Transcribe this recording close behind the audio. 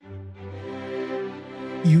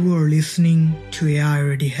You are listening to AI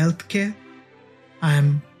Ready Healthcare. I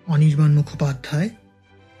am Anirban Mukhopadhyay,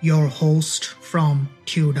 your host from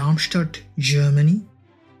TU Darmstadt, Germany.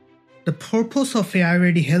 The purpose of AI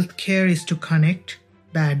Ready Healthcare is to connect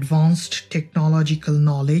the advanced technological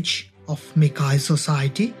knowledge of MICAI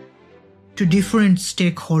society to different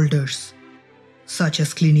stakeholders, such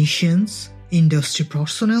as clinicians, industry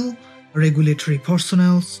personnel, regulatory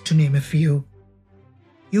personnel, to name a few.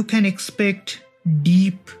 You can expect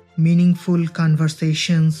deep, meaningful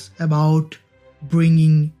conversations about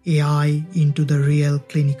bringing AI into the real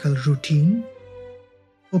clinical routine.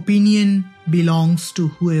 Opinion belongs to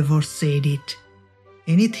whoever said it.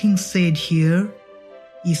 Anything said here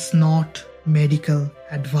is not medical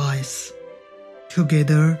advice.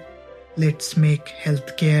 Together, let's make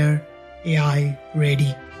healthcare AI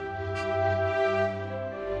ready.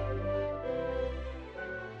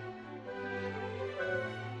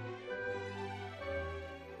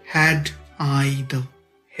 Had I the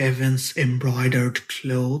heavens embroidered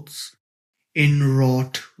clothes,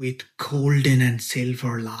 enwrought with golden and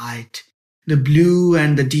silver light, the blue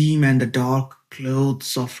and the dim and the dark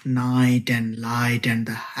clothes of night and light and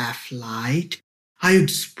the half-light, I would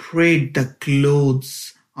spread the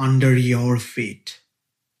clothes under your feet.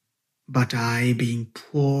 But I, being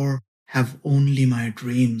poor, have only my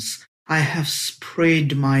dreams. I have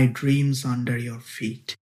spread my dreams under your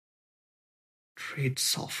feet. Tread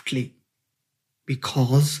softly,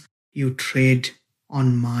 because you tread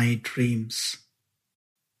on my dreams.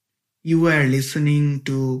 You are listening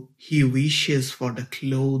to He Wishes for the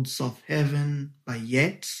Clothes of Heaven by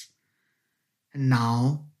Yeats. And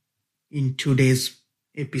now, in today's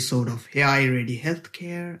episode of AI Ready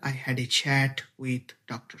Healthcare, I had a chat with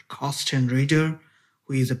Dr. Carsten Rieder,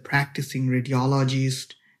 who is a practicing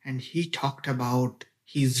radiologist, and he talked about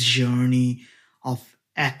his journey of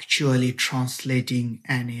actually translating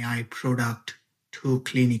an AI product to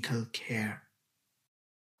clinical care.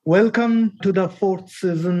 Welcome to the fourth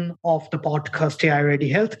season of the podcast AI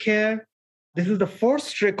Ready Healthcare. This is the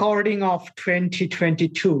first recording of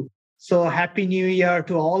 2022. So Happy New Year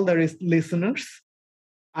to all the listeners.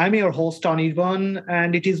 I'm your host, Anirban,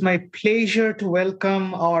 and it is my pleasure to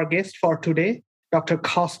welcome our guest for today, Dr.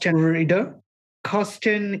 Carsten Rieder.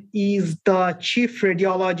 Carsten is the chief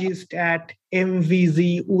radiologist at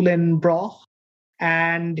MVZ Uhlenbroich,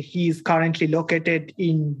 and he is currently located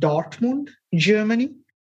in Dortmund, Germany.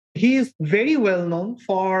 He is very well known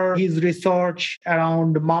for his research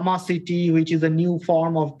around Mama CT, which is a new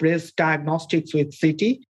form of breast diagnostics with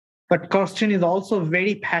CT. But Carsten is also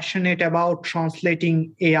very passionate about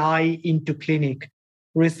translating AI into clinic.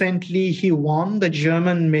 Recently, he won the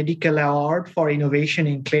German Medical Award for Innovation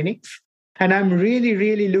in Clinics. And I'm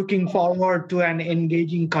really looking forward to an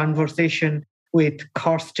engaging conversation with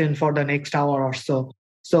Carsten for the next hour or so.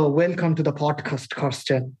 So welcome to the podcast,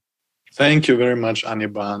 Carsten. Thank you very much,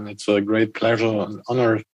 Anirban. It's a great pleasure and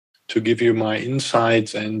honor to give you my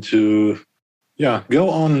insights and to go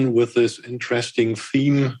on with this interesting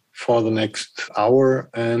theme for the next hour.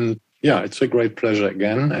 And it's a great pleasure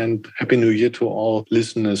again. And Happy New Year to all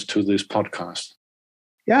listeners to this podcast.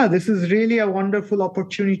 Yeah, this is really a wonderful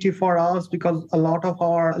opportunity for us because a lot of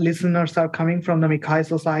our listeners are coming from the MICAI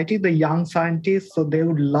Society, the young scientists, so they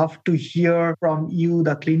would love to hear from you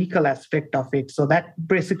the clinical aspect of it. So that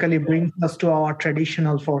basically brings us to our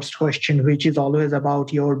traditional first question, which is always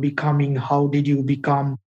about your becoming. How did you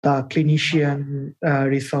become the clinician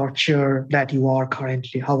researcher that you are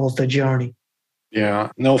currently? How was the journey?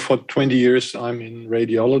 For 20 years, I'm in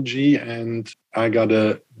radiology and I got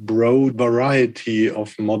a broad variety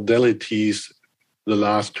of modalities the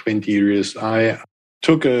last 20 years. I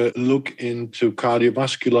took a look into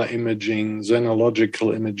cardiovascular imaging,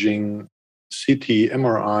 xenological imaging, CT,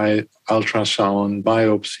 MRI, ultrasound,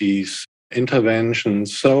 biopsies,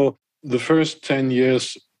 interventions. So the first 10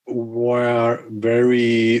 years were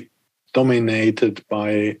very dominated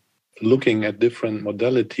by looking at different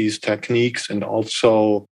modalities, techniques, and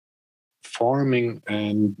also forming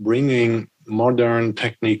and bringing modern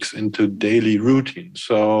techniques into daily routine.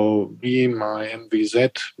 So me, my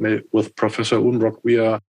MVZ, with Professor Uhlenbroich, we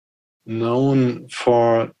are known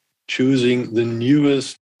for choosing the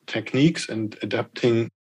newest techniques and adapting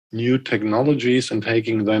new technologies and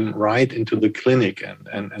taking them right into the clinic.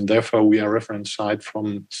 And therefore, we are reference site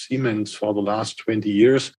from Siemens for the last 20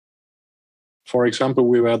 years. For example,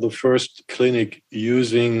 we were the first clinic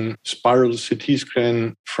using spiral CT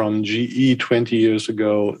scan from GE 20 years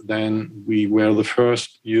ago. Then we were the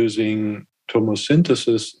first using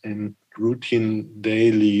tomosynthesis in routine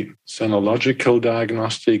daily senological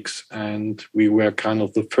diagnostics, and we were kind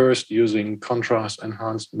of the first using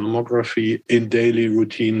contrast-enhanced mammography in daily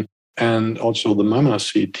routine and also the Mamma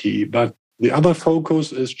CT. But the other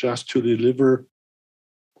focus is just to deliver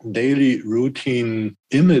daily routine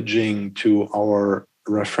imaging to our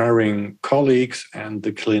referring colleagues and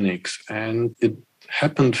the clinics. And it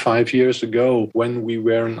happened 5 years ago when we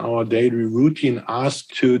were in our daily routine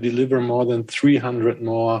asked to deliver more than 300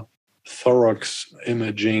 more thorax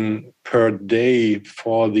imaging per day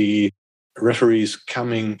for the referees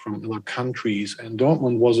coming from other countries. And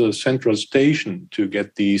Dortmund was a central station to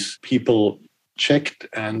get these people checked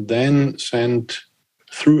and then sent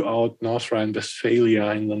throughout North Rhine-Westphalia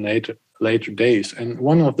in the later days. And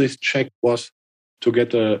one of these checks was to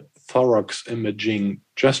get a thorax imaging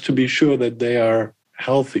just to be sure that they are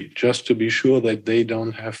healthy, just to be sure that they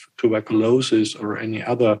don't have tuberculosis or any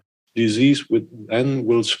other disease which then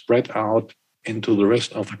will spread out into the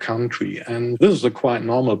rest of the country. And this is a quite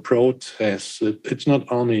normal process. It's not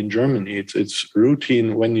only in Germany, it's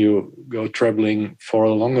routine when you go traveling for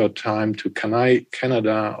a longer time to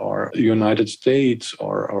Canada or the United States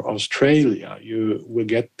or Australia. You will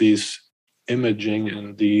get these imaging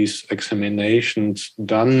and these examinations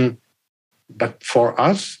done. But for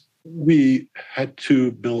us, we had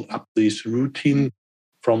to build up this routine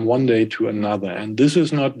from one day to another. And this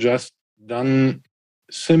is not just done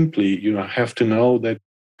simply. You have to know that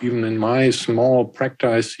even in my small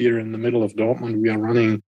practice here in the middle of Dortmund, we are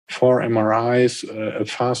running 4 MRIs, a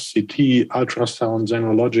fast CT, ultrasound,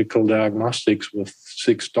 xenological diagnostics with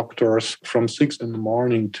 6 doctors from 6 in the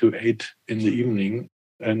morning to 8 in the evening.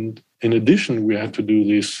 And in addition, we had to do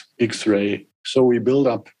this X-ray. So we build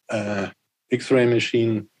up an X-ray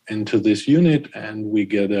machine into this unit and we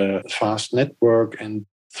get a fast network and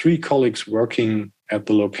 3 colleagues working at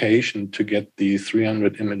the location to get the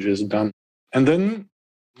 300 images done. And then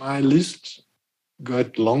my list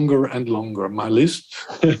got longer and longer. My list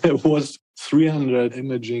was 300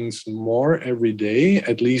 imagings more every day,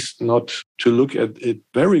 at least not to look at it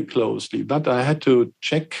very closely. But I had to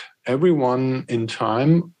check everyone in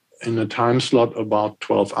time, in a time slot about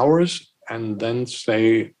 12 hours, and then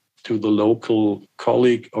say to the local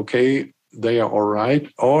colleague, okay, they are all right,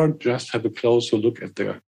 or just have a closer look at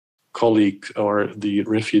their colleagues or the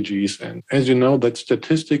refugees. And as you know, that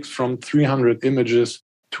statistics from 300 images,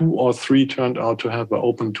 2 or 3 turned out to have an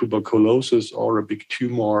open tuberculosis or a big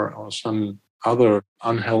tumor or some other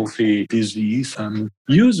unhealthy disease. And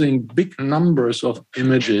using big numbers of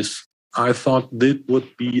images, I thought that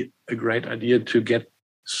would be a great idea to get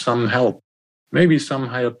some help. Maybe some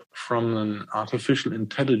help from an artificial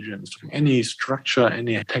intelligence, any structure,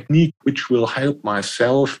 any technique which will help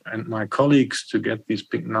myself and my colleagues to get these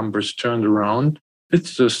big numbers turned around.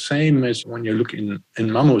 It's the same as when you look in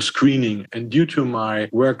mammo screening. And due to my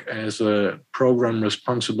work as a program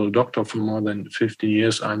responsible doctor for more than 50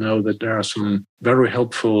 years, I know that there are some very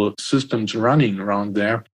helpful systems running around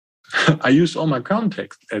there. I use all my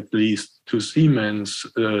contacts, at least, to Siemens,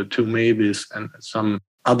 to Mavis, and some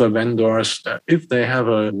other vendors, if they have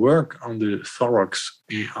a work on the thorax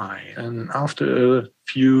AI. And after a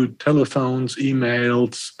few telephones,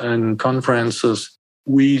 emails, and conferences,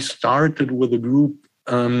 we started with a group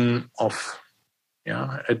of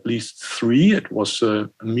at least 3. It was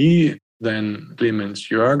me, then Clemens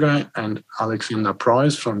Jörger and Alexander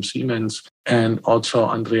Preuss from Siemens, and also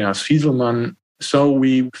Andreas Fieselmann. So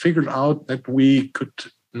we figured out that we could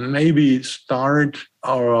maybe start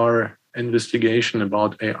our investigation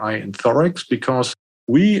about AI in thorax, because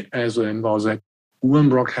we, as in Vauzet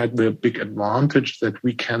Uhlenbrock, had the big advantage that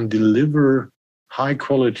we can deliver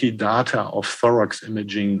high-quality data of thorax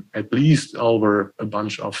imaging at least over a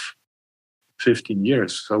bunch of 15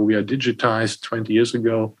 years. So we are digitized 20 years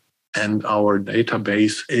ago, and our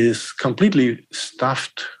database is completely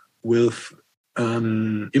stuffed with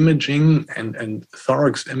imaging and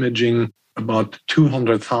thorax imaging. About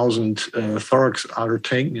 200,000 thorax are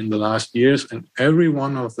taken in the last years, and every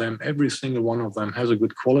single one of them has a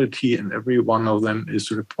good quality, and every one of them is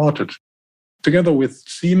reported. Together with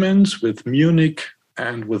Siemens, with Munich,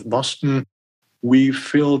 and with Boston, we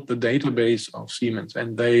filled the database of Siemens,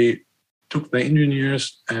 and they took the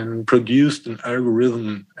engineers and produced an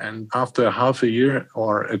algorithm. And after half a year,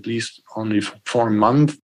 or at least only 4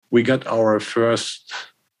 months, we got our first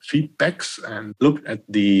feedbacks and looked at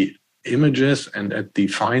the images and at the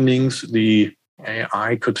findings the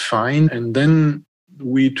AI could find. And then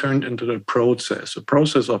we turned into a process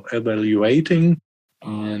of evaluating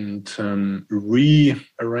and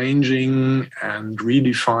rearranging and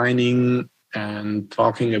redefining and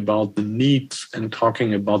talking about the needs and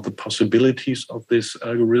talking about the possibilities of this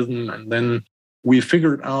algorithm. And then we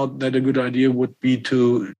figured out that a good idea would be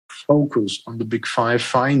to focus on the big five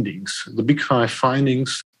findings. The big five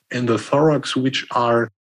findings in the thorax, which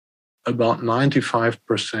are about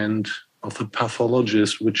 95% of the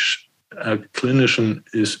pathologies which a clinician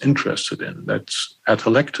is interested in. That's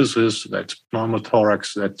atelectasis, that's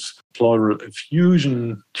pneumothorax, that's pleural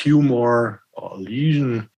effusion, tumor or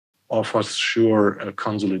lesion, or for sure a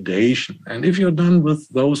consolidation. And if you're done with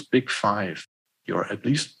those big five, you're at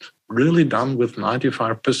least really done with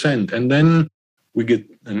 95%. And then we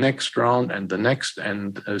get the next round and the next,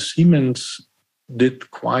 and Siemens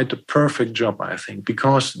did quite a perfect job, I think,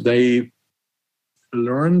 because they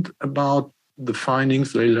learned about the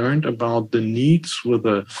findings, they learned about the needs what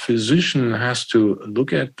a physician has to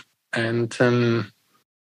look at. And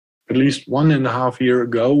at least 1.5 years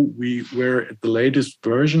ago, we were at the latest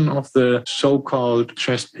version of the so-called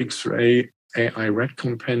chest X-ray AI Red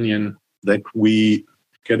Companion that we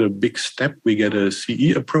get a big step. We get a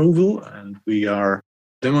CE approval, and we are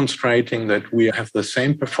demonstrating that we have the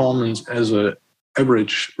same performance as an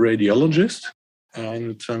average radiologist,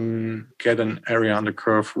 and get an area under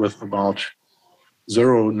curve with about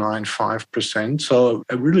 0.95%. So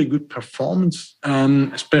a really good performance,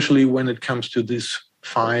 especially when it comes to these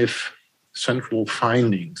 5 central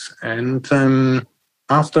findings. And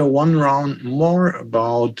after one round more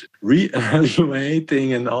about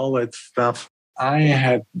re-evaluating and all that stuff, I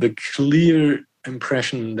had the clear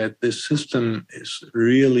impression that this system is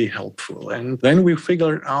really helpful. And then we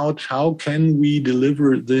figured out how can we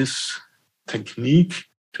deliver this technique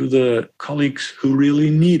to the colleagues who really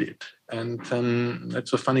need it. And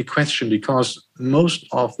that's a funny question, because most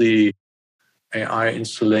of the AI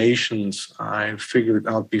installations I figured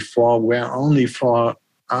out before were only for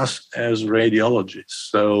us as radiologists.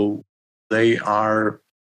 So they are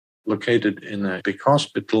located in a big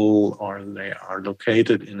hospital, or they are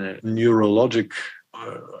located in a neurologic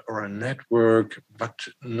or a network, but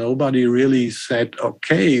nobody really said,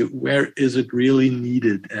 okay, where is it really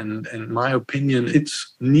needed? And in my opinion,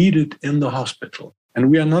 it's needed in the hospital. And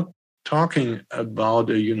we are not talking about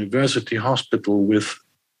a university hospital with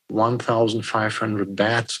 1,500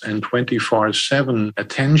 beds and 24/7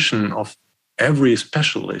 attention of every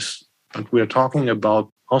specialist. But we're talking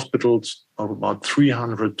about hospitals of about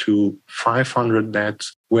 300 to 500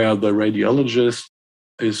 beds where the radiologist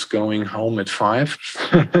is going home at 5.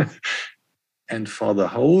 And for the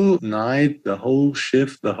whole night, the whole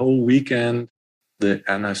shift, the whole weekend, the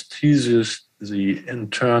anesthesiast, the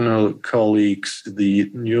internal colleagues,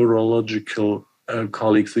 the neurological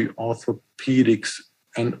colleagues, the orthopedics,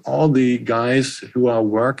 and all the guys who are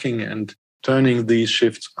working and turning these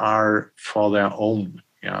shifts are for their own.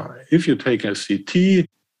 If you take a CT,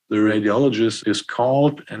 the radiologist is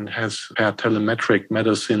called and has per telemetric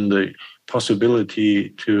medicine the possibility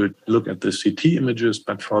to look at the CT images,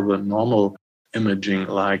 but for the normal imaging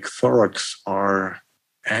like thorax or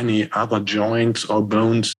any other joints or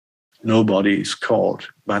bones, nobody is called.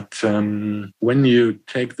 But when you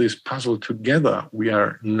take this puzzle together, we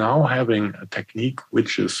are now having a technique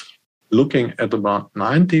which is looking at about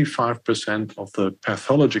 95% of the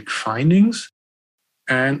pathologic findings.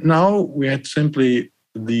 And now we had simply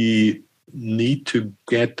the need to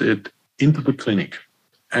get it into the clinic.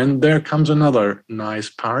 And there comes another nice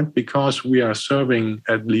part, because we are serving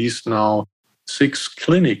at least now 6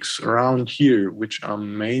 clinics around here, which are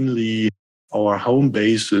mainly our home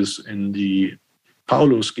bases in the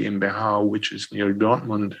Paulus GmbH, which is near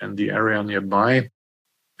Dortmund and the area nearby,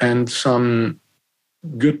 and some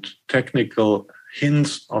good technical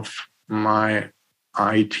hints of my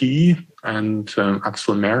IT and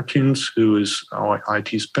Axel Mertins, who is our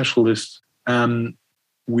IT specialist.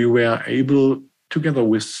 We were able, together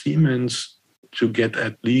with Siemens, to get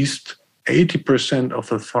at least 80% of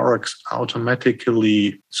the thorax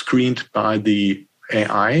automatically screened by the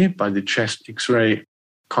AI, by the chest X-ray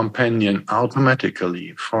companion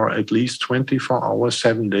automatically for at least 24 hours,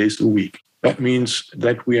 7 days a week. That means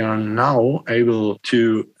that we are now able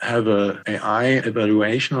to have an AI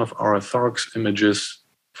evaluation of our thorax images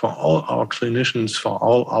for all our clinicians, for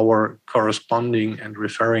all our corresponding and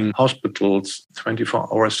referring hospitals,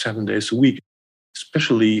 24 hours, 7 days a week,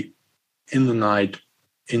 especially in the night,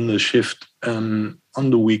 in the shift, on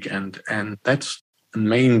the weekend. And that's the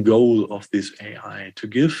main goal of this AI, to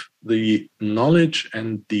give the knowledge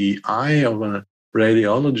and the eye of a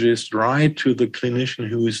radiologist right to the clinician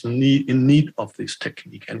who is in need of this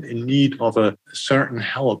technique and in need of a certain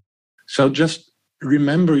help. So just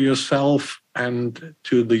remember yourself and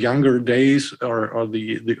to the younger days or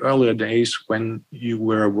the earlier days when you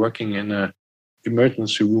were working in a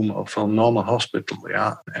emergency room of a normal hospital,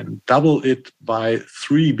 and double it by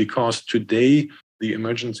 3, because today the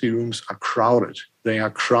emergency rooms are crowded. They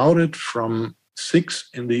are crowded from 6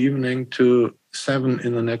 in the evening to 7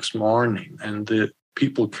 in the next morning, and the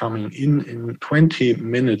people coming in 20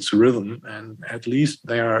 minutes rhythm, and at least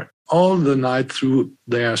they are all the night through,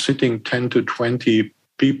 they are sitting 10 to 20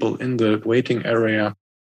 people in the waiting area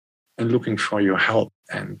and looking for your help.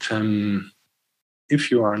 And if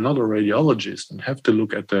you are not a radiologist and have to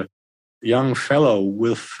look at a young fellow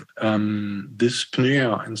with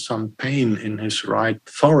dyspnea and some pain in his right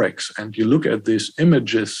thorax, and you look at these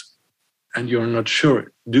images and you're not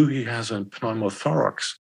sure, do he has a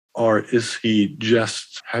pneumothorax or is he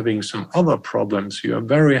just having some other problems? You are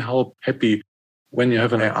very happy when you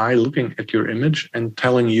have an AI looking at your image and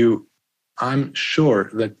telling you, I'm sure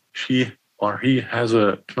that she or he has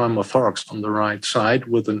a pneumothorax on the right side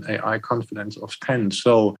with an AI confidence of 10.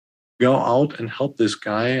 So go out and help this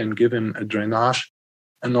guy and give him a drainage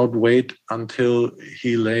and not wait until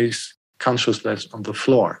he lays consciousless on the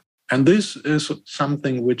floor. And this is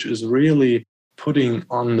something which is really putting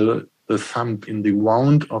on the thumb in the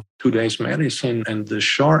wound of today's medicine and the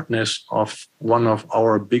shortness of one of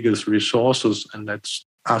our biggest resources, and that's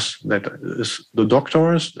us, that is the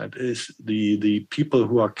doctors, that is the people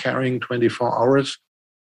who are carrying 24 hours.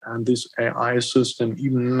 And this AI system,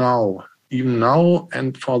 even now,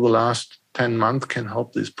 and for the last 10 months can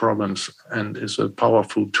help these problems and is a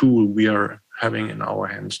powerful tool we are having in our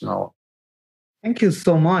hands now. Thank you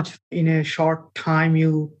so much. In a short time,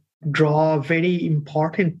 you draw a very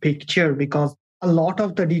important picture, because a lot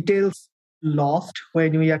of the details lost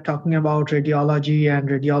when we are talking about radiology and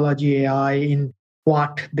radiology AI in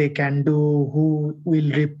what they can do, who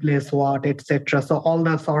will replace what, etc. So all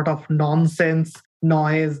the sort of nonsense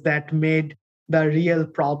noise that made the real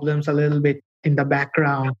problems a little bit in the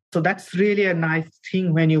background. So that's really a nice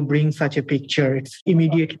thing when you bring such a picture. It's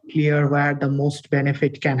immediately clear where the most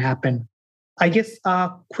benefit can happen. I guess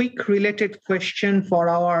a quick related question for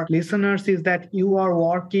our listeners is that you are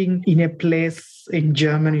working in a place in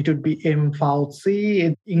German, it would be MVC,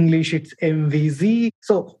 in English it's MVZ.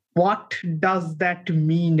 So what does that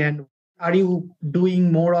mean? And are you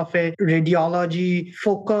doing more of a radiology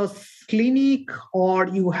focus clinic, or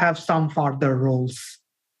you have some further roles?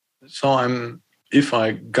 So if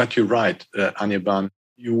I got you right, Anirban,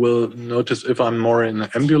 you will notice if I'm more in an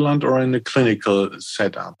ambulant or in a clinical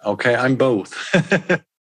setup. Okay, I'm both.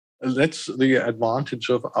 That's the advantage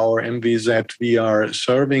of our MVZ. We are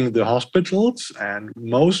serving the hospitals, and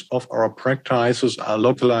most of our practices are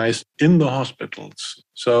localized in the hospitals.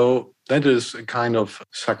 So that is a kind of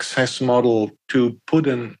success model to put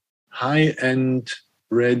a high-end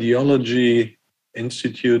radiology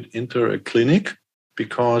institute into a clinic,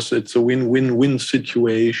 because it's a win-win-win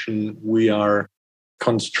situation we are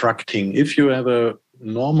constructing. If you have a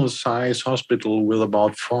normal size hospital with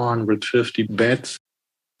about 450 beds,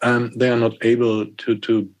 they are not able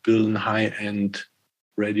to build a high-end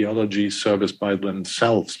radiology service by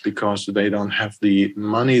themselves, because they don't have the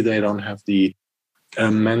money, they don't have the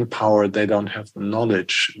manpower, they don't have the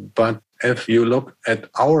knowledge. But if you look at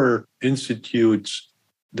our institutes,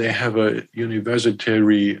 they have a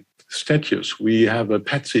university status. We have a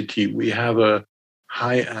PET-CT, we have a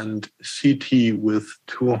high-end CT with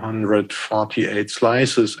 248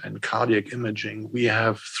 slices and cardiac imaging. We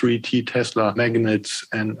have 3T Tesla magnets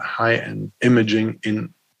and high-end imaging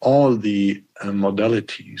in all the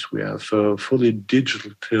modalities. We have fully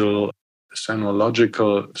digital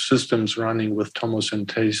senological systems running with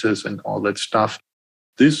tomosynthesis and all that stuff.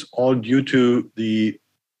 This all due to the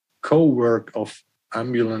co-work of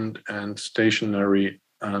ambulant and stationary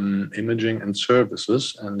imaging and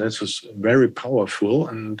services, and this is very powerful.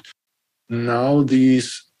 And now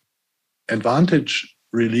these advantage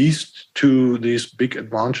released to this big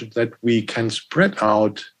advantage that we can spread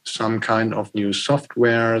out some kind of new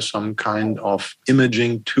software, some kind of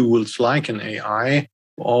imaging tools like an AI,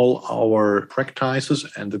 all our practices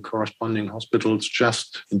and the corresponding hospitals,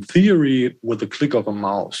 just in theory with a click of a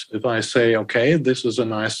mouse. If I say, okay, this is a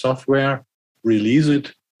nice software, release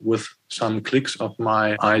it with some clicks of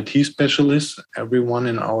my IT specialists, everyone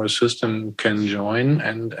in our system can join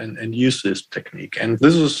and use this technique. And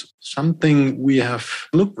this is something we have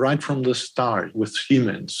looked right from the start with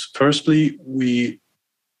Siemens. Firstly, we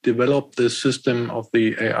developed this system of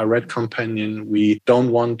the AI Red Companion. We don't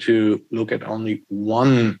want to look at only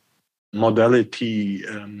one modality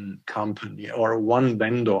company or one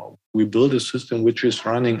vendor. We build a system which is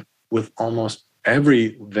running with almost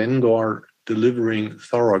every vendor delivering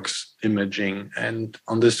thorax imaging. And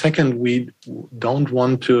on the second, we don't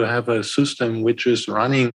want to have a system which is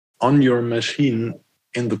running on your machine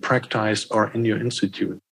in the practice or in your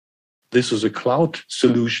institute. This is a cloud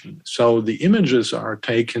solution. So the images are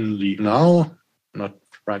taken now, not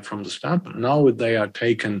right from the start, but now they are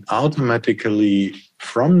taken automatically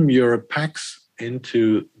from your PACS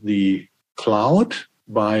into the cloud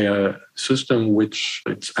by a system which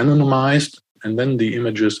it's anonymized. And then the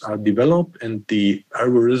images are developed and the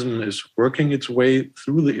algorithm is working its way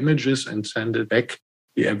through the images and send it back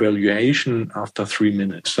the evaluation after 3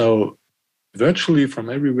 minutes. So virtually from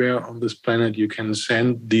everywhere on this planet, you can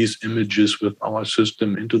send these images with our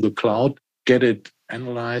system into the cloud, get it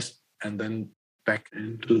analyzed, and then back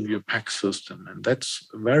into your PACS system. And that's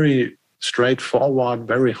a very straightforward,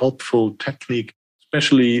 very helpful technique,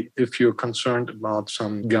 especially if you're concerned about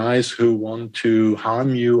some guys who want to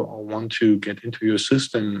harm you or want to get into your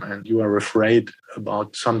system and you are afraid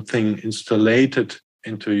about something installed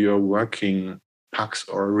into your working PACS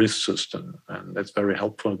or RIS system. And that's very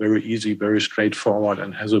helpful, very easy, very straightforward,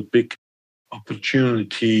 and has a big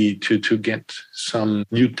opportunity to get some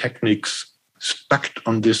new techniques stuck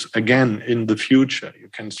on this again in the future. You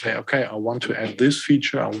can say, okay, I want to add this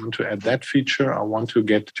feature, I want to add that feature, I want to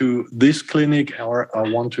get to this clinic, or I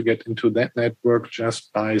want to get into that network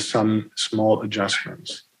just by some small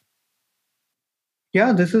adjustments.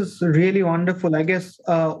 Yeah, this is really wonderful. I guess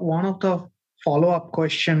one of the follow-up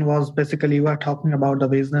question was basically you are talking about the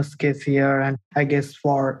business case here, and I guess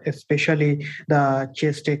for especially the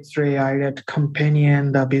chest X-ray iRAD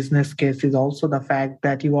companion, the business case is also the fact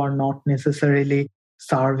that you are not necessarily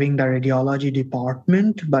serving the radiology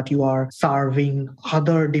department, but you are serving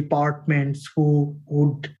other departments who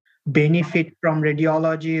would benefit from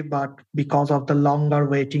radiology, but because of the longer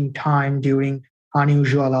waiting time during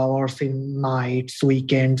unusual hours in nights,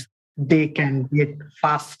 weekends, they can get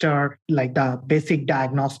faster, like the basic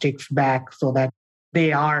diagnostics back so that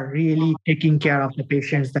they are really taking care of the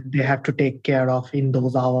patients that they have to take care of in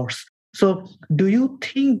those hours. So do you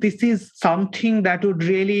think this is something that would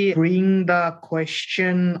really bring the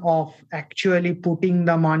question of actually putting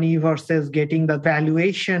the money versus getting the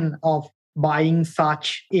valuation of buying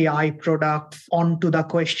such AI products onto the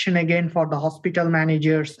question again for the hospital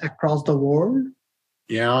managers across the world?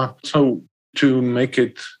 Yeah. So to make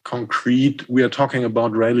it concrete, we are talking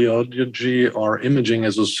about radiology or imaging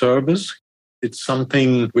as a service. It's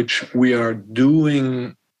something which we are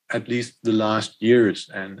doing at least the last years.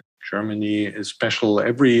 And Germany is special.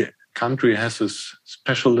 Every country has its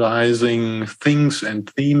specializing things and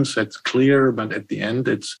themes. That's clear. But at the end,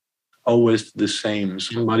 it's always the same.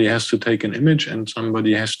 Somebody has to take an image and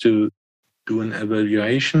somebody has to do an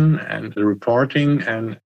evaluation and the reporting.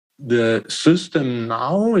 And the system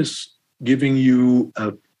now is giving you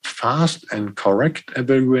a fast and correct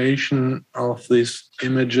evaluation of these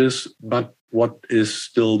images, but what is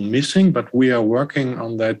still missing, but we are working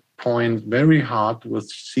on that point very hard with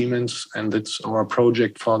Siemens, and it's our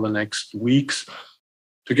project for the next weeks,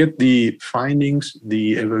 to get the findings,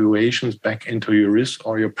 the evaluations back into your RIS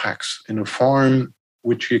or your PACS in a form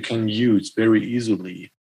which you can use very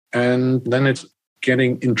easily. And then it's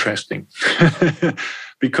getting interesting.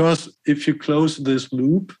 Because if you close this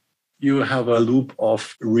loop, you have a loop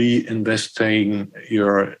of reinvesting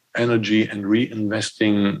your energy and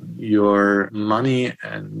reinvesting your money.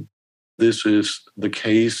 And this is the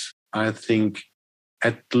case, I think,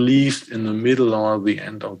 at least in the middle or the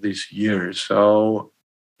end of this year. So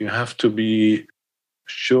you have to be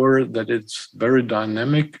sure that it's very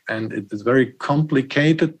dynamic and it is very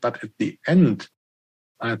complicated. But at the end,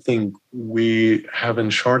 I think we have in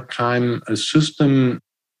short time a system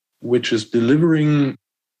which is delivering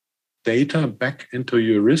data back into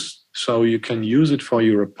your RIS. So you can use it for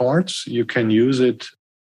your reports. You can use it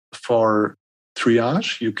for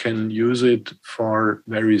triage. You can use it for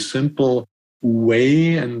very simple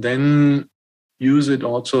way, and then use it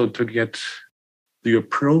also to get your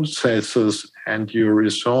processes and your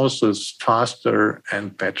resources faster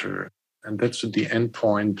and better. And that's the end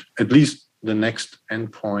point, at least the next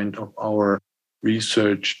end point of our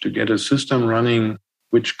research, to get a system running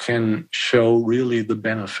which can show really the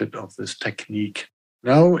benefit of this technique.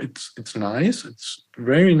 Now it's nice. It's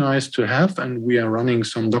very nice to have. And we are running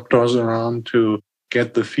some doctors around to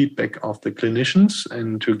get the feedback of the clinicians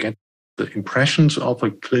and to get the impressions of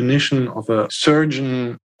a clinician, of a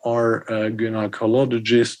surgeon or a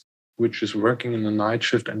gynecologist, which is working in the night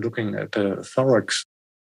shift and looking at the thorax,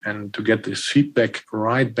 and to get this feedback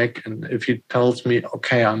right back. And if he tells me,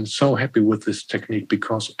 okay, I'm so happy with this technique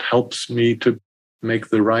because it helps me to make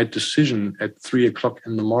the right decision at 3 o'clock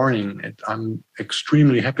in the morning, I'm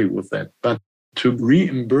extremely happy with that. But to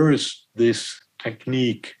reimburse this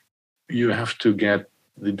technique, you have to get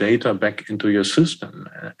the data back into your system.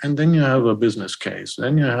 And then you have a business case.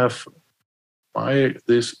 Then you have why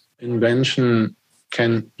this invention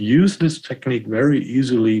can use this technique very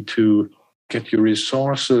easily to get your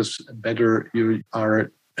resources better. You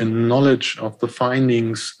are in knowledge of the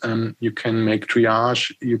findings, and you can make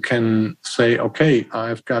triage. You can say, okay,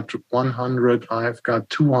 I've got 100, I've got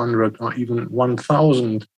 200, or even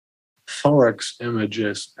 1,000 thorax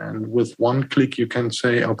images. And with one click, you can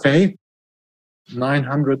say, okay,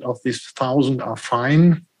 900 of these 1,000 are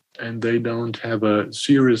fine and they don't have a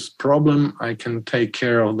serious problem. I can take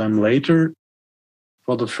care of them later.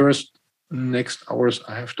 For the first next hours,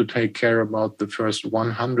 I have to take care about the first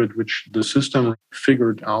 100, which the system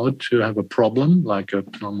figured out to have a problem, like a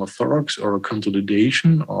pneumothorax or a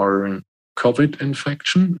consolidation or a COVID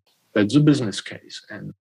infection. That's a business case.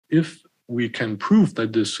 And if we can prove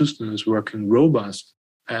that the system is working robust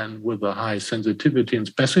and with a high sensitivity and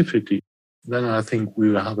specificity, then I think we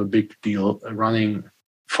will have a big deal running,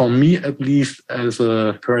 for me at least, as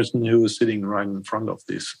a person who is sitting right in front of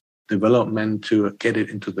this development to get it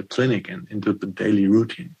into the clinic and into the daily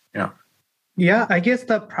routine. Yeah, I guess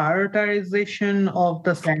the prioritization of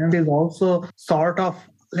the sand is also sort of,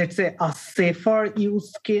 let's say, a safer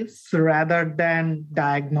use case rather than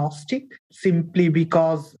diagnostic, simply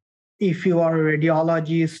because if you are a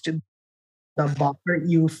radiologist, the bar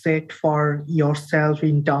you set for yourself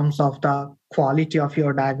in terms of the quality of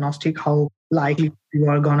your diagnostic, how likely you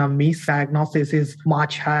are going to miss diagnosis is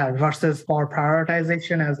much higher versus for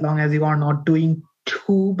prioritization, as long as you are not doing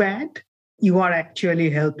too bad, you are actually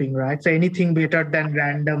helping, right? So anything better than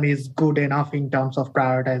random is good enough in terms of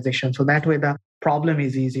prioritization. So that way the problem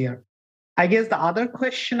is easier. I guess the other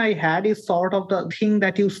question I had is sort of the thing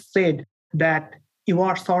that you said, that you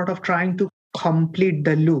are sort of trying to complete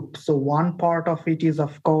the loop. So one part of it is,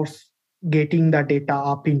 of course, getting the data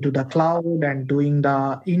up into the cloud and doing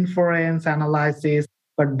the inference analysis,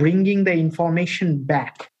 but bringing the information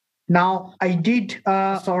back. Now, I did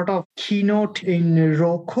a sort of keynote in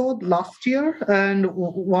ROCO last year, and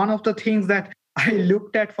one of the things that I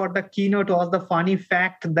looked at for the keynote was the funny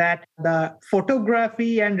fact that the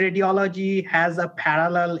photography and radiology has a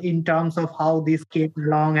parallel in terms of how this came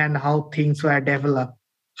along and how things were developed.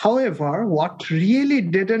 However, what really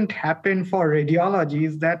didn't happen for radiology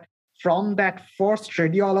is that from that first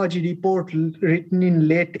radiology report written in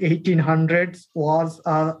late 1800s was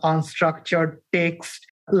unstructured text,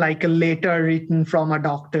 like a letter written from a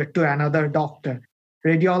doctor to another doctor.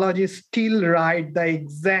 Radiologists still write the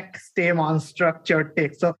exact same unstructured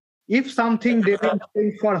text. So if something didn't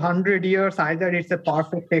change for 100 years, either it's a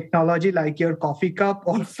perfect technology like your coffee cup,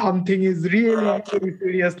 or something is really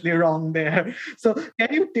seriously wrong there. So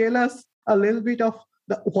can you tell us a little bit of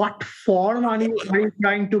what form are you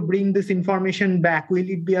trying to bring this information back? Will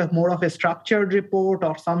it be more of a structured report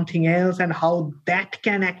or something else, and how that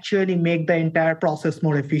can actually make the entire process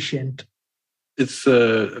more efficient? It's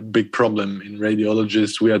a big problem in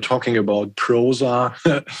radiologists. We are talking about prosa.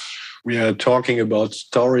 We are talking about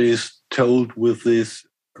stories told with these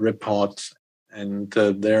reports. And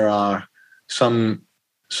there are some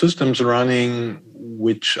systems running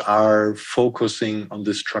which are focusing on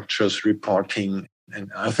the structures reporting. And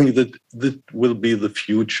I think that will be the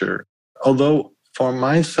future. Although for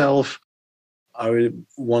myself, I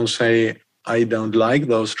won't say I don't like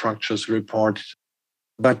those structures reports,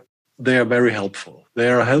 but they are very helpful. They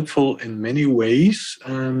are helpful in many ways.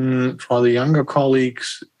 For the younger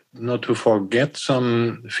colleagues, not to forget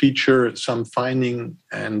some feature, some finding,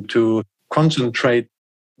 and to concentrate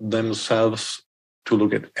themselves to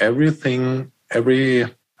look at everything. Every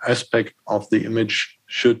aspect of the image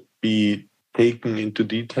should be taken into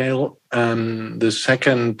detail. The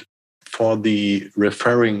second, for the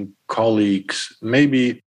referring colleagues,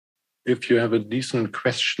 maybe if you have a decent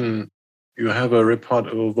question, you have a report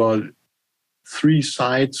over 3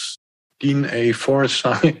 sites, DIN A4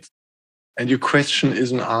 sites, and your question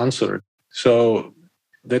isn't answered. So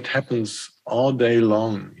that happens all day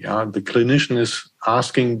long. Yeah, the clinician is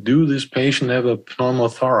asking, do this patient have a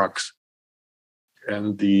pneumothorax?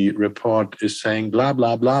 And the report is saying, blah,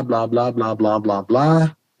 blah, blah, blah, blah, blah, blah, blah,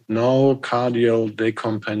 blah. No cardial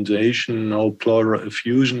decompensation, no pleural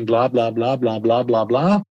effusion, blah, blah, blah, blah, blah, blah,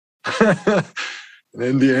 blah. And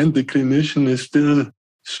in the end, the clinician is still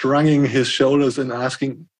shrugging his shoulders and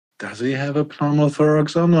asking, does he have a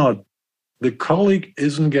pneumothorax or not? The colleague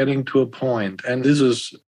isn't getting to a point. And this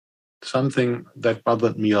is something that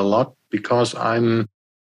bothered me a lot, because I'm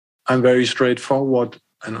very straightforward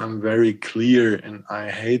and I'm very clear, and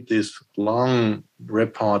I hate these long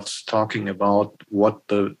reports talking about what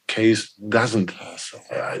the case doesn't have.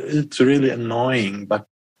 It's really annoying, but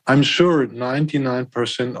I'm sure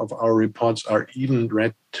 99% of our reports are even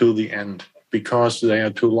read to the end because they are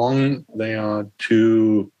too long, they are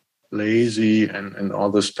too lazy and all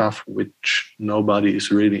the stuff which nobody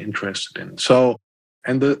is really interested in. So,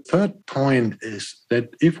 and the third point is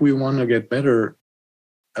that if we want to get better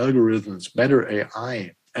algorithms, better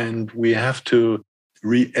AI, and we have to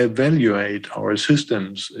reevaluate our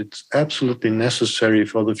systems, it's absolutely necessary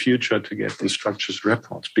for the future to get these structured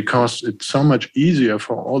reports because it's so much easier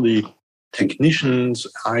for all the technicians,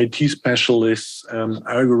 IT specialists,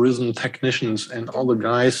 algorithm technicians, and all the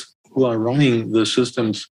guys who are running the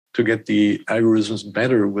systems to get the algorithms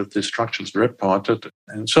better with the structures reported.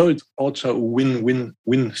 And so it's also a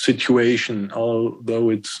win-win-win situation, although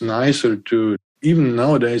it's nicer to, even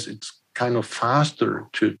nowadays, it's kind of faster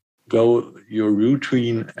to go your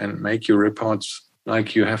routine and make your reports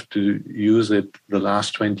like you have to use it the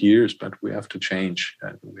last 20 years, but we have to change.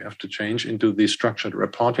 We have to change into the structured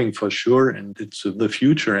reporting for sure, and it's the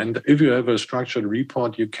future. And if you have a structured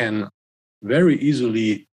report, you can very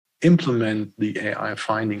easily implement the AI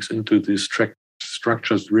findings into this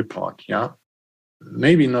structured report. Yeah,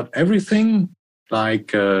 maybe not everything,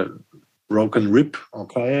 like a broken rib,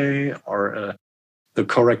 okay, or the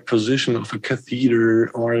correct position of a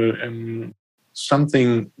catheter, or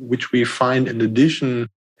something which we find in addition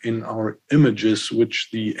in our images, which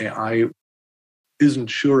the AI isn't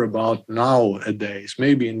sure about nowadays.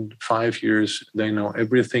 Maybe in 5 years, they know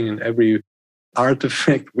everything and every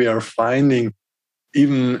artifact we are finding,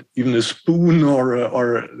 even a spoon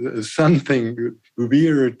or something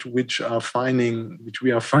weird, which we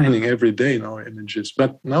are finding every day in our images.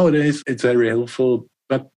 But nowadays, it's very helpful.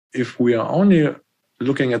 But if we are only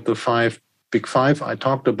looking at the big five I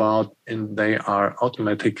talked about, and they are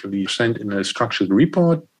automatically sent in a structured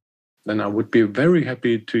report, then I would be very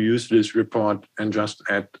happy to use this report and just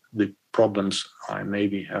add the problems I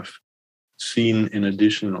maybe have seen in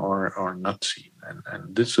addition or not seen.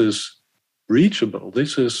 And this is reachable.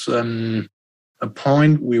 This is a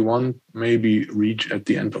point we want maybe reach at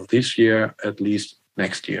the end of this year, at least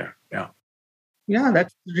next year. Yeah. Yeah,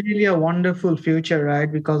 that's really a wonderful future,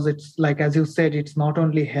 right? Because it's like, as you said, it's not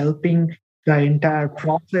only helping the entire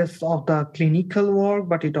process of the clinical work,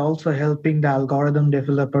 but it also helping the algorithm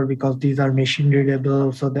developer because these are machine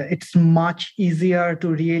readable. So that it's much easier to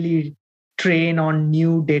really train on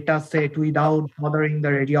new data set without bothering the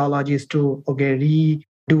radiologist to,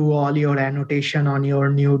 redo all your annotation on your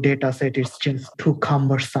new data set. It's just too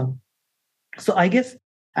cumbersome. So I guess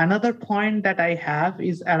another point that I have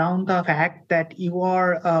is around the fact that you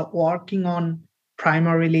are working on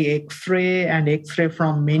primarily X-ray and X-ray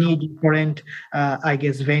from many different,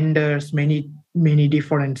 vendors, many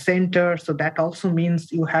different centers. So that also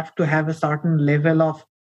means you have to have a certain level of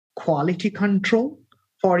quality control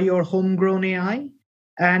for your homegrown AI.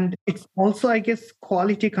 And it's also, I guess,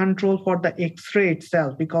 quality control for the X-ray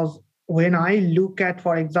itself, because when I look at,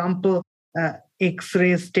 for example,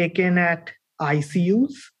 X-rays taken at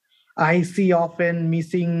ICUs, I see often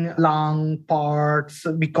missing lung parts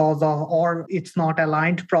because of, or it's not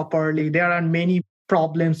aligned properly. There are many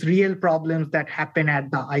problems, real problems that happen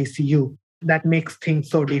at the ICU that makes things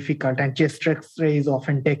so difficult, and chest X-ray is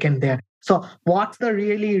often taken there. So what's the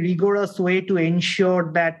really rigorous way to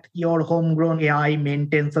ensure that your homegrown AI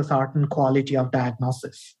maintains a certain quality of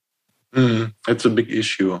diagnosis? That's a big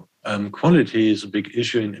issue. Quality is a big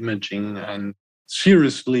issue in imaging, and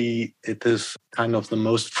seriously, it is kind of the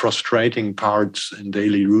most frustrating parts in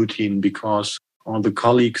daily routine because all the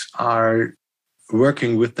colleagues are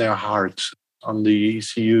working with their hearts on the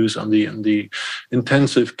ECUs, on the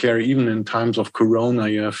intensive care. Even in times of Corona,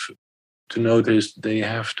 you have to notice they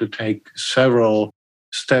have to take several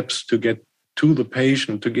steps to get to the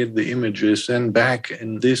patient, to get the images and back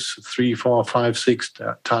in this 3, 4, 5, 6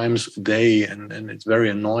 times a day. And it's very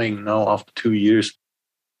annoying now after 2 years.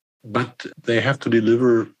 But they have to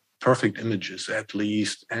deliver perfect images at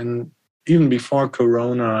least. And even before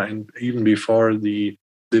Corona and even before the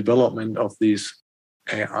development of these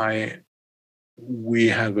AI, we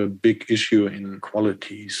have a big issue in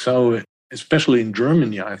quality. So especially in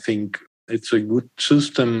Germany, I think it's a good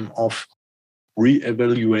system of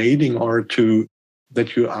re-evaluating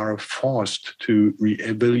that you are forced to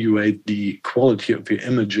re-evaluate the quality of your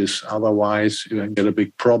images. Otherwise, you get a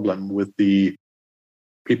big problem with the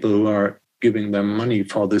people who are giving them money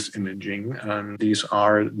for this imaging. And these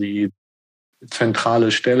are the central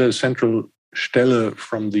Stelle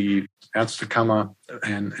from the Ärztekammer,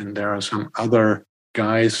 and there are some other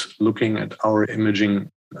guys looking at our imaging.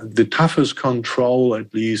 The toughest control,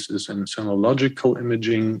 at least, is in sonological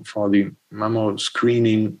imaging. For the mammo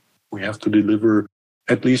screening, we have to deliver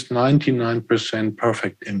at least 99%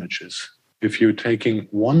 perfect images. If you're taking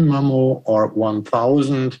one mammo or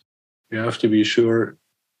 1,000, you have to be sure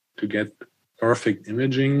to get perfect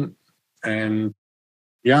imaging. And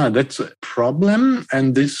yeah, that's a problem.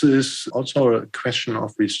 And this is also a question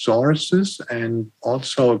of resources and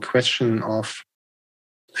also a question of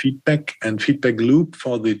feedback and feedback loop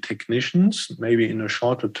for the technicians, maybe in a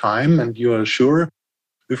shorter time. And you are sure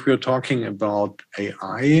if we're talking about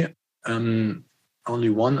AI,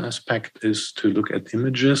 only one aspect is to look at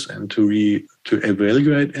images and to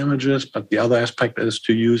evaluate images, but the other aspect is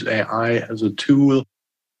to use AI as a tool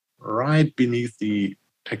right beneath the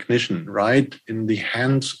technician, right in the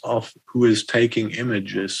hands of who is taking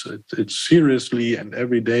images. It's seriously and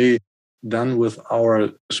every day done with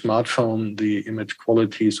our smartphone. The image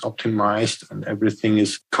quality is optimized and everything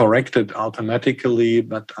is corrected automatically,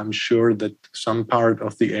 but I'm sure that some part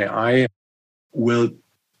of the AI will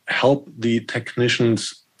help the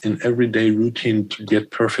technicians in everyday routine to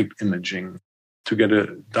get perfect imaging, to get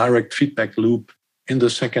a direct feedback loop in the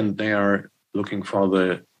second they are looking for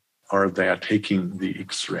they are taking the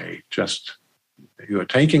X-ray. Just you are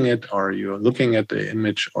taking it, or you're looking at the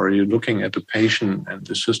image, or you're looking at the patient, and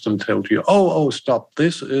the system tells you, oh, stop,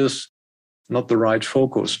 this is not the right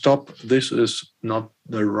focus. Stop, this is not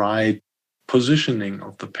the right positioning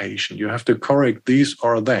of the patient. You have to correct these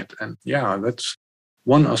or that. And yeah, that's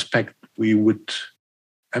one aspect we would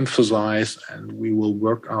emphasize, and we will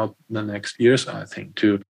work out in the next years, I think,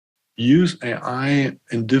 to use AI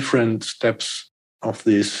in different steps of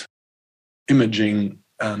this imaging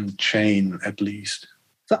chain, at least.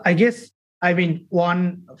 So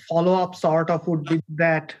one follow-up sort of would be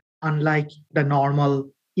that unlike the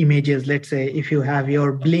normal images, let's say if you have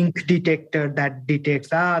your blink detector that detects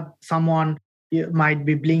someone might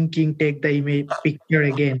be blinking, take the image picture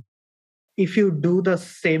again. If you do the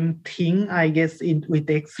same thing, I guess with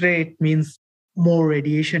X-ray, it means more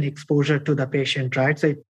radiation exposure to the patient, right? So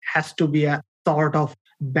it has to be a sort of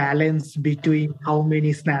balance between how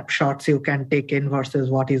many snapshots you can take in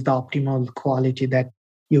versus what is the optimal quality that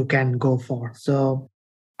you can go for. So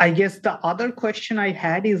I guess the other question I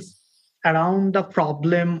had is around the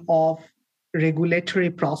problem of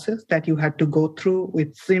regulatory process that you had to go through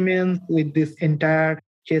with Siemens, with this entire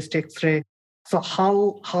chest X-ray. So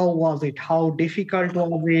how was it? How difficult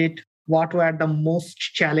was it? What were the most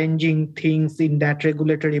challenging things in that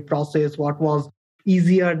regulatory process? What was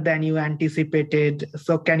easier than you anticipated?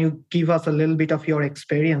 So can you give us a little bit of your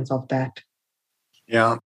experience of that?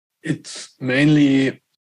 Yeah, it's mainly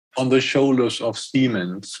on the shoulders of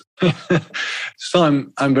Siemens. So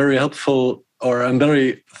I'm very helpful, or I'm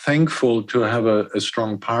very thankful to have a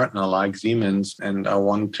strong partner like Siemens. And I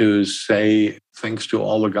want to say thanks to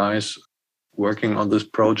all the guys working on this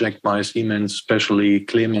project by Siemens, especially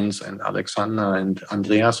Clemens and Alexander and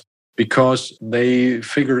Andreas, because they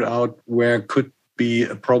figured out where could be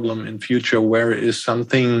a problem in future, where is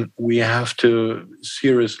something we have to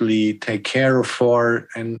seriously take care for.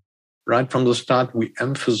 And right from the start, we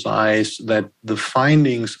emphasize that the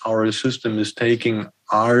findings our system is taking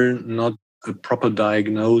are not a proper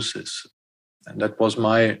diagnosis. And that was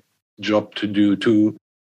my job to do, to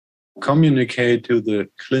communicate to the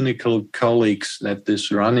clinical colleagues that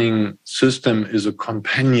this running system is a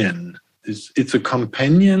companion. It's a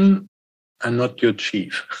companion and not your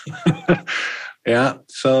chief. Yeah,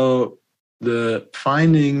 so the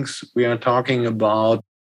findings we are talking about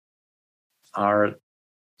are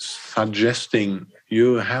suggesting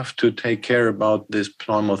you have to take care about this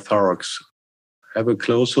pneumothorax. Have a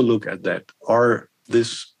closer look at that. Or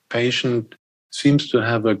this patient seems to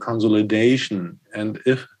have a consolidation, and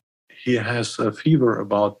if he has a fever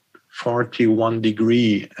about 41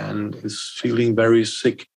 degrees and is feeling very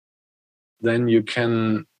sick, then you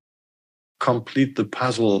can complete the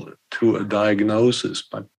puzzle to a diagnosis.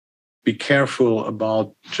 But be careful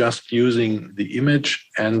about just using the image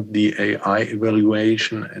and the AI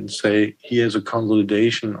evaluation and say he has a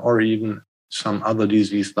consolidation or even some other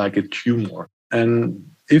disease like a tumor. And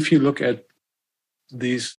if you look at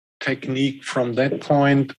this technique from that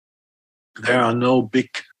point, there are no big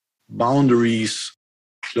boundaries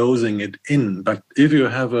closing it in. But if you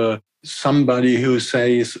have somebody who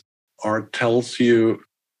says or tells you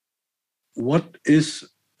what is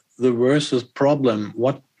the worst problem,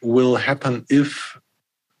 what will happen if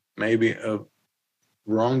maybe a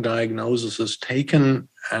wrong diagnosis is taken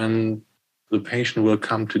and the patient will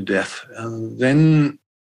come to death, and then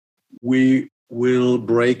we will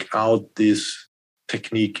break out this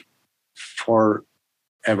technique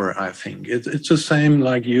forever, I think. It's the same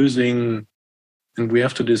like using, and we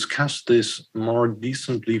have to discuss this more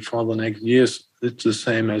decently for the next years, it's the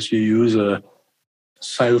same as you use a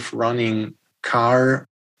self-running car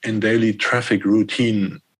in daily traffic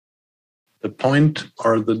routine. The point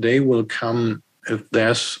or the day will come if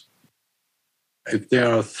there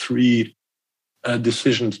are three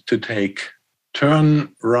decisions to take.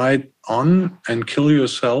 Turn right on and kill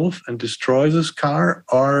yourself and destroy this car,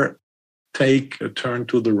 or take a turn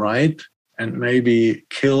to the right and maybe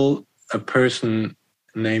kill a person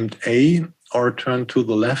named A, or turn to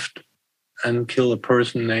the left and kill a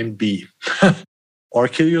person named B, or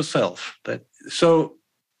kill yourself. So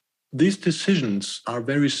these decisions are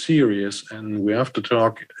very serious, and we have to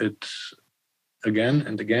talk it again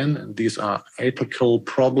and again. And these are ethical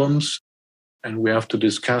problems, and we have to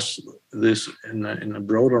discuss this in a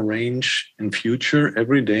broader range in future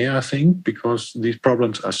every day, I think, because these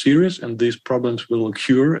problems are serious, and these problems will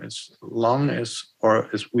occur as long as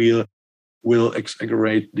we will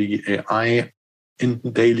exaggerate the AI in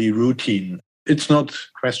daily routine. It's not a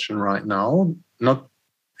question right now, not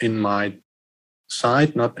in my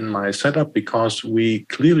side, not in my setup, because we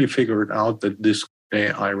clearly figured out that this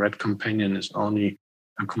AI Red Companion is only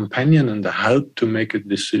a companion and a help to make a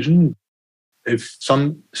decision. If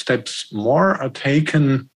some steps more are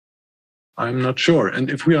taken, I'm not sure. And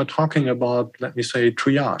if we are talking about, let me say,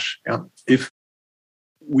 triage, if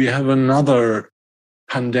we have another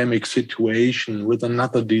pandemic situation with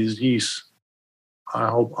another disease, I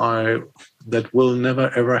hope that will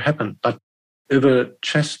never ever happen. But if a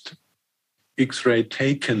chest X-ray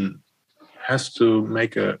taken has to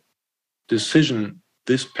make a decision,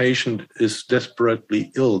 this patient is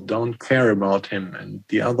desperately ill, don't care about him, and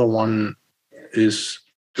the other one is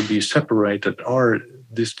to be separated, or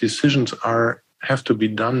these decisions have to be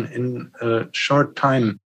done in a short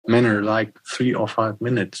time manner, like 3 or 5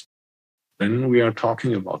 minutes, then we are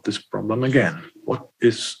talking about this problem again. What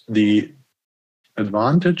is the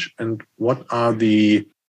advantage and what are the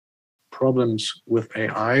problems with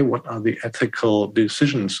AI? What are the ethical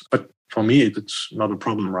decisions? But for me, it's not a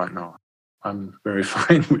problem right now. I'm very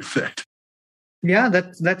fine with that. Yeah,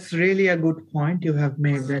 that's really a good point you have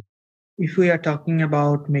made, that if we are talking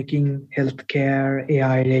about making healthcare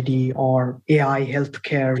AI ready or AI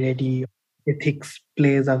healthcare ready, ethics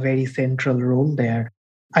plays a very central role there.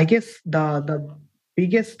 I guess the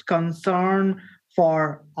biggest concern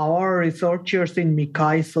for our researchers in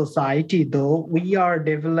MICAI society, though, we are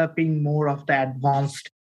developing more of the advanced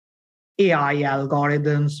AI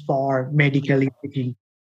algorithms for medical imaging.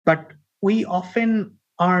 But we often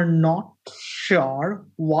are not sure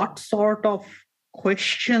what sort of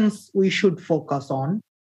questions we should focus on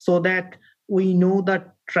so that we know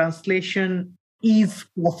that translation is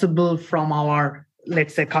possible from our,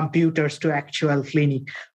 let's say, computers to actual clinic.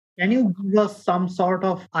 Can you give us some sort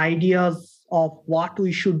of ideas of what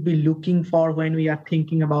we should be looking for when we are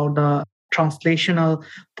thinking about the translational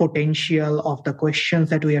potential of the questions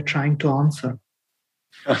that we are trying to answer?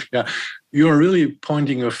 Yeah, you are really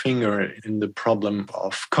pointing a finger in the problem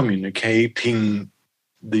of communicating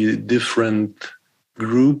the different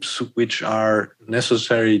groups which are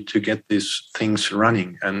necessary to get these things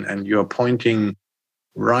running, and you're pointing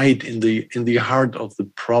right in the heart of the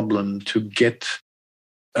problem to get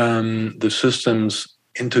the systems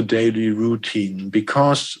into daily routine,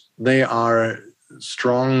 because they are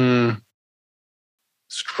strong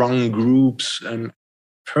groups. And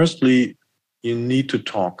firstly, you need to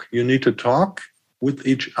talk. You need to talk with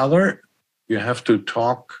each other. You have to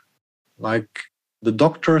talk like the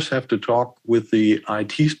doctors have to talk with the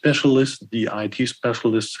IT specialists. The IT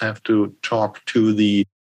specialists have to talk to the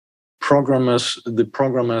programmers. The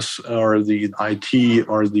programmers or the IT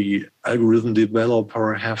or the algorithm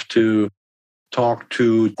developer have to talk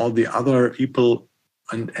to all the other people.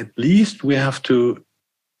 And at least we have to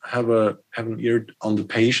have an ear on the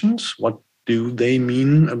patients. What do they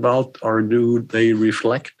mean about, or do they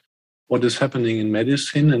reflect what is happening in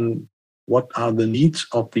medicine, and what are the needs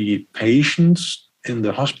of the patients in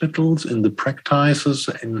the hospitals, in the practices,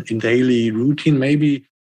 in daily routine, maybe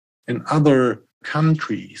in other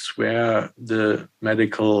countries where the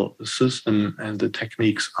medical system and the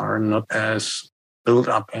techniques are not as built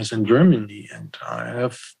up as in Germany. And I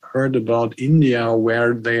have heard about India,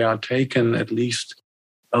 where they are taken at least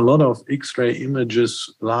a lot of X-ray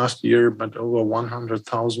images last year, but over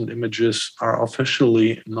 100,000 images are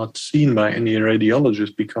officially not seen by any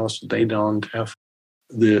radiologist because they don't have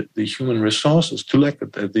the human resources to look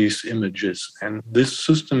at these images. And this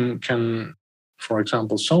system can, for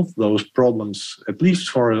example, solve those problems, at least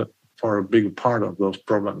for a big part of those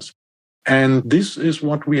problems. And this is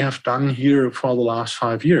what we have done here for the last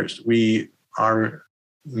 5 years. We are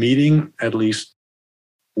meeting at least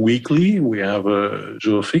weekly. We have a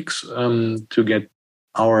jour fixe to get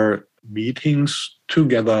our meetings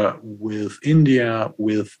together with India,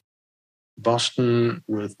 with Boston,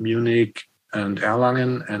 with Munich and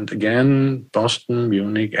Erlangen, and again, Boston,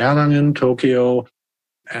 Munich, Erlangen, Tokyo.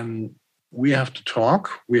 And we have to talk.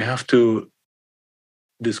 We have to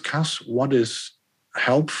discuss what is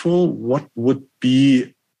helpful, what would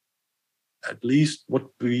be, at least what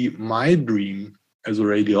would be my dream as a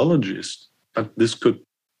radiologist. But this could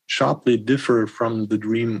sharply differ from the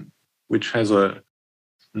dream which has a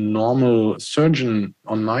normal surgeon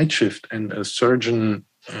on night shift and a surgeon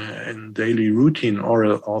in daily routine, or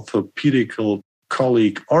an orthopedical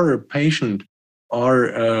colleague, or a patient,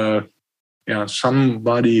 or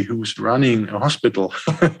somebody who's running a hospital.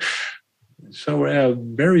 So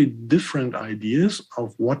very different ideas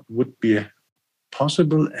of what would be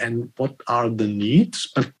possible and what are the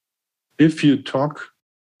needs. But if you talk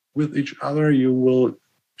with each other, you will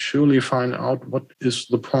surely find out what is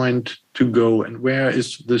the point to go and where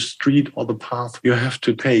is the street or the path you have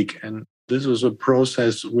to take. And this is a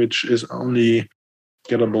process which is only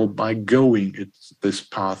gettable by going this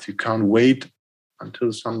path. You can't wait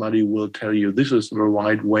until somebody will tell you this is the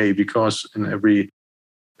right way, because in every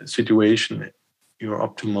situation, your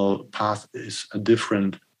optimal path is a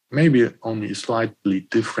different, maybe only a slightly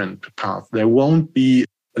different path. There won't be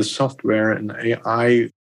a software, an AI,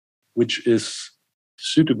 which is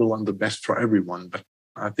suitable and the best for everyone. But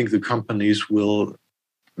I think the companies will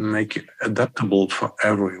make it adaptable for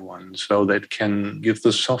everyone, so that can give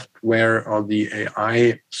the software or the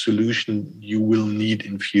AI solution you will need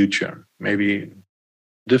in future. Maybe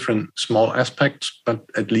different small aspects, but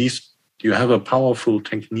at least you have a powerful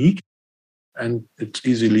technique and it's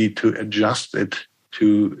easily to adjust it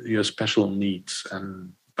to your special needs.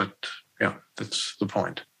 But that's the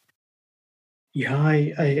point. Yeah,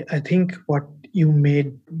 I think what you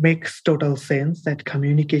made makes total sense, that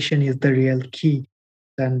communication is the real key.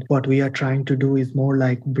 And what we are trying to do is more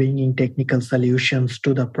like bringing technical solutions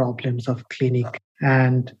to the problems of clinic.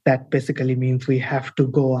 And that basically means we have to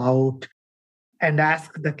go out and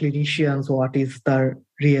ask the clinicians what is the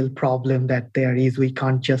real problem that there is. We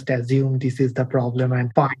can't just assume this is the problem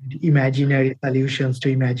and find imaginary solutions to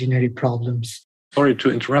imaginary problems. Sorry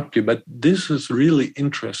to interrupt you, but this is really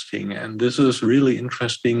interesting. And this is really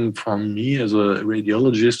interesting for me as a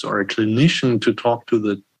radiologist or a clinician to talk to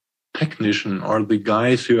the technician or the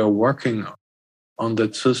guys who are working on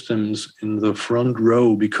that systems in the front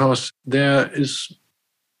row, because there is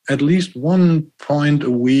at least one point a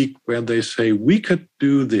week where they say, we could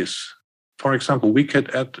do this. For example, we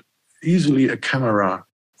could add easily a camera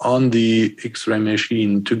on the X-ray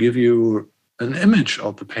machine to give you an image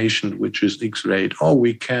of the patient which is X-rayed, or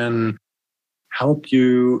we can help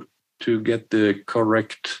you to get the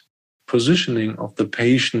correct positioning of the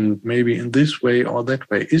patient, maybe in this way or that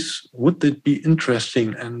way. Would it be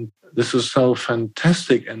interesting? And this is so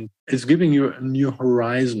fantastic, and it's giving you a new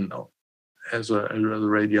horizon as a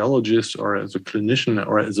radiologist or as a clinician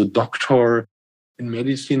or as a doctor in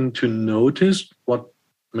medicine, to notice what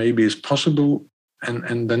maybe is possible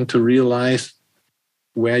and then to realize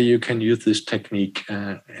where you can use this technique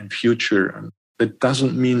in future. And that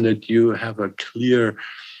doesn't mean that you have a clear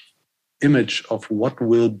image of what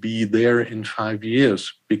will be there in 5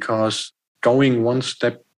 years, because going one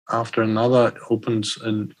step after another opens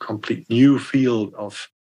a complete new field of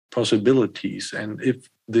possibilities. And if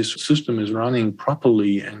this system is running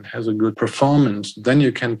properly and has a good performance, then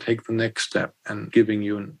you can take the next step and giving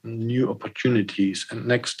you new opportunities, and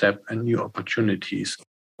next step and new opportunities.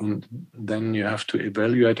 And then you have to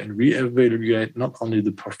evaluate and re-evaluate not only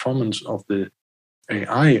the performance of the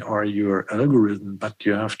AI or your algorithm, but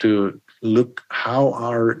you have to look how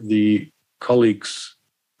are the colleagues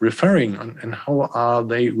referring and how are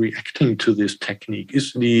they reacting to this technique?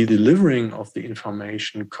 Is the delivering of the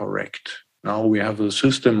information correct? Now we have a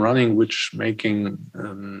system running which making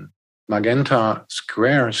magenta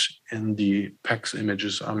squares in the PACS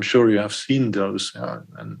images. I'm sure you have seen those.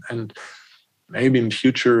 And maybe in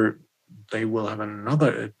future they will have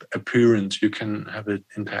another appearance. You can have it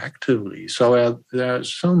interactively. So there are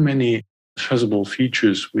so many accessible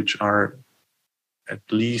features which are at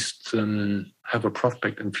least have a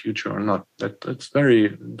prospect in future or not. That's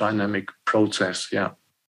very dynamic process. Yeah.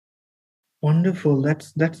 Wonderful.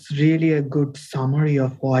 That's really a good summary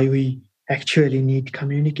of why we actually need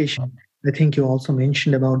communication. I think you also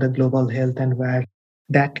mentioned about the global health and where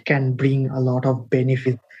that can bring a lot of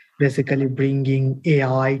benefits, basically bringing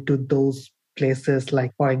AI to those places.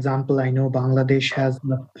 Like, for example, I know Bangladesh has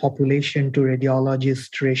a population to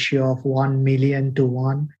radiologist ratio of 1 million to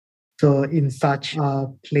 1. So in such a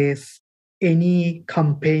place, any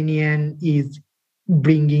companion is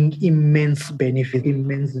bringing immense benefit,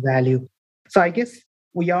 immense value. So I guess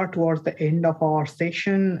we are towards the end of our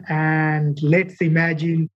session, and let's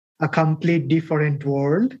imagine a complete different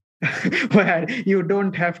world where you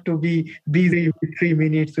don't have to be busy with 3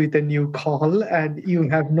 minutes with a new call, and you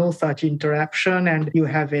have no such interruption, and you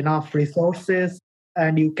have enough resources,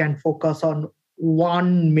 and you can focus on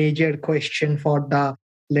one major question for the,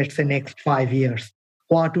 let's say, next 5 years.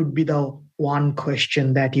 What would be the one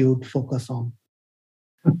question that you would focus on?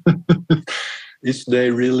 Is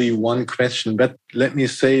there really one question? But let me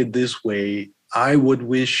say it this way. I would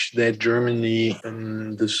wish that Germany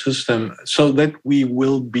and the system, so that we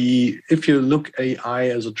will be, if you look AI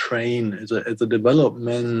as a train, as a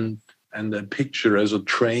development, and a picture as a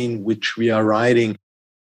train which we are riding,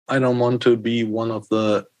 I don't want to be one of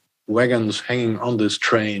the wagons hanging on this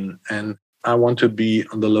train, and I want to be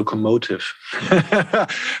on the locomotive.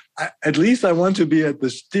 At least I want to be at the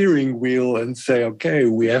steering wheel and say, okay,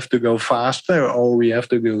 we have to go faster, or we have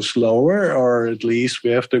to go slower, or at least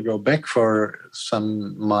we have to go back for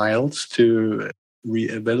some miles to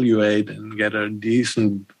reevaluate and get a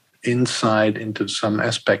decent insight into some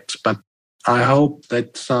aspects. But I hope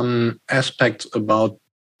that some aspects about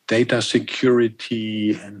data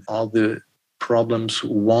security and all the problems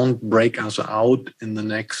won't break us out in the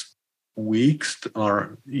next weeks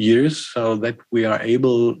or years, so that we are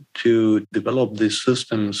able to develop these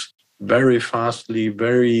systems very fastly,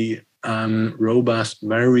 very robust,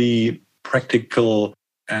 very practical,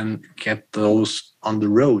 and get those on the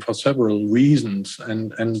road for several reasons.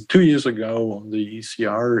 And 2 years ago on the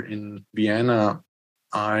ECR in Vienna,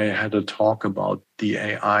 I had a talk about the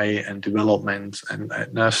AI and developments,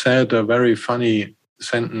 and I said a very funny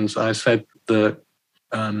sentence. I said, the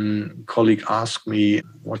colleague asked me,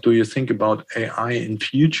 what do you think about AI in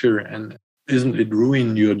future, and isn't it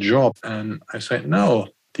ruin your job? And I said, no,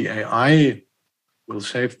 the AI will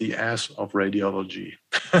save the ass of radiology.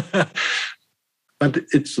 But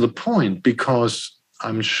it's the point, because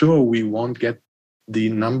I'm sure we won't get the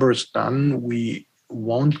numbers done. We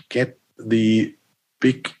won't get the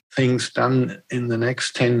big things done in the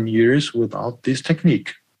next 10 years without this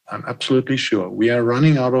technique. I'm absolutely sure. We are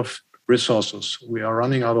running out of resources. We are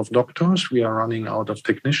running out of doctors. We are running out of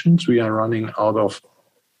technicians. We are running out of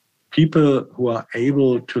people who are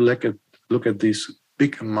able to look at this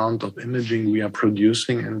big amount of imaging we are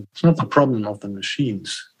producing. And it's not the problem of the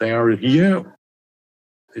machines. They are here.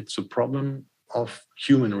 It's a problem of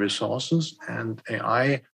human resources, and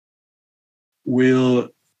AI will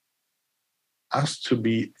ask to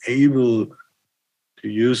be able to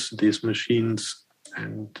use these machines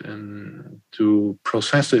and to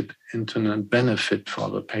process it into a benefit for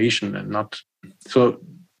the patient, and not. So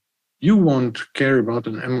you won't care about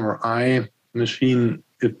an MRI machine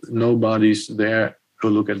if nobody's there to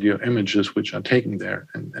look at your images which are taken there.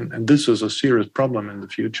 And this is a serious problem in the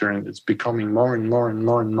future, and it's becoming more and more and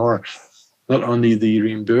more and more. Not only the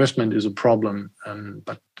reimbursement is a problem,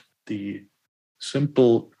 but the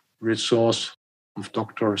simple resource of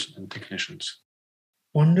doctors and technicians.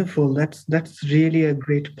 Wonderful. That's really a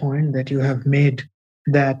great point that you have made,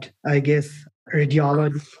 that I guess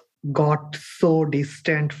radiology got so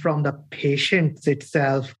distant from the patients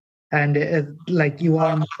itself, and like you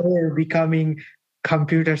are more becoming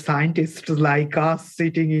computer scientists like us,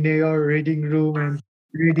 sitting in your reading room and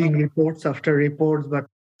reading reports after reports. But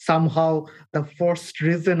somehow the first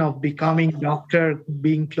reason of becoming doctor,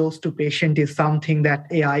 being close to patient, is something that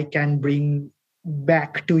AI can bring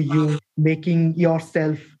back to you, making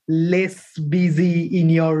yourself less busy in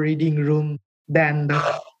your reading room than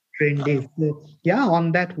the trend is. So, yeah,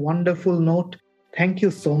 on that wonderful note, thank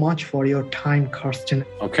you so much for your time, Karsten.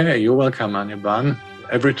 Okay, you're welcome, Anirban.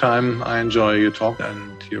 Every time I enjoy your talk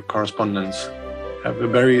and your correspondence. Have a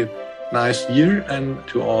very nice year, and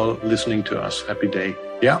to all listening to us, happy day.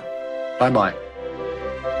 Yeah, bye-bye.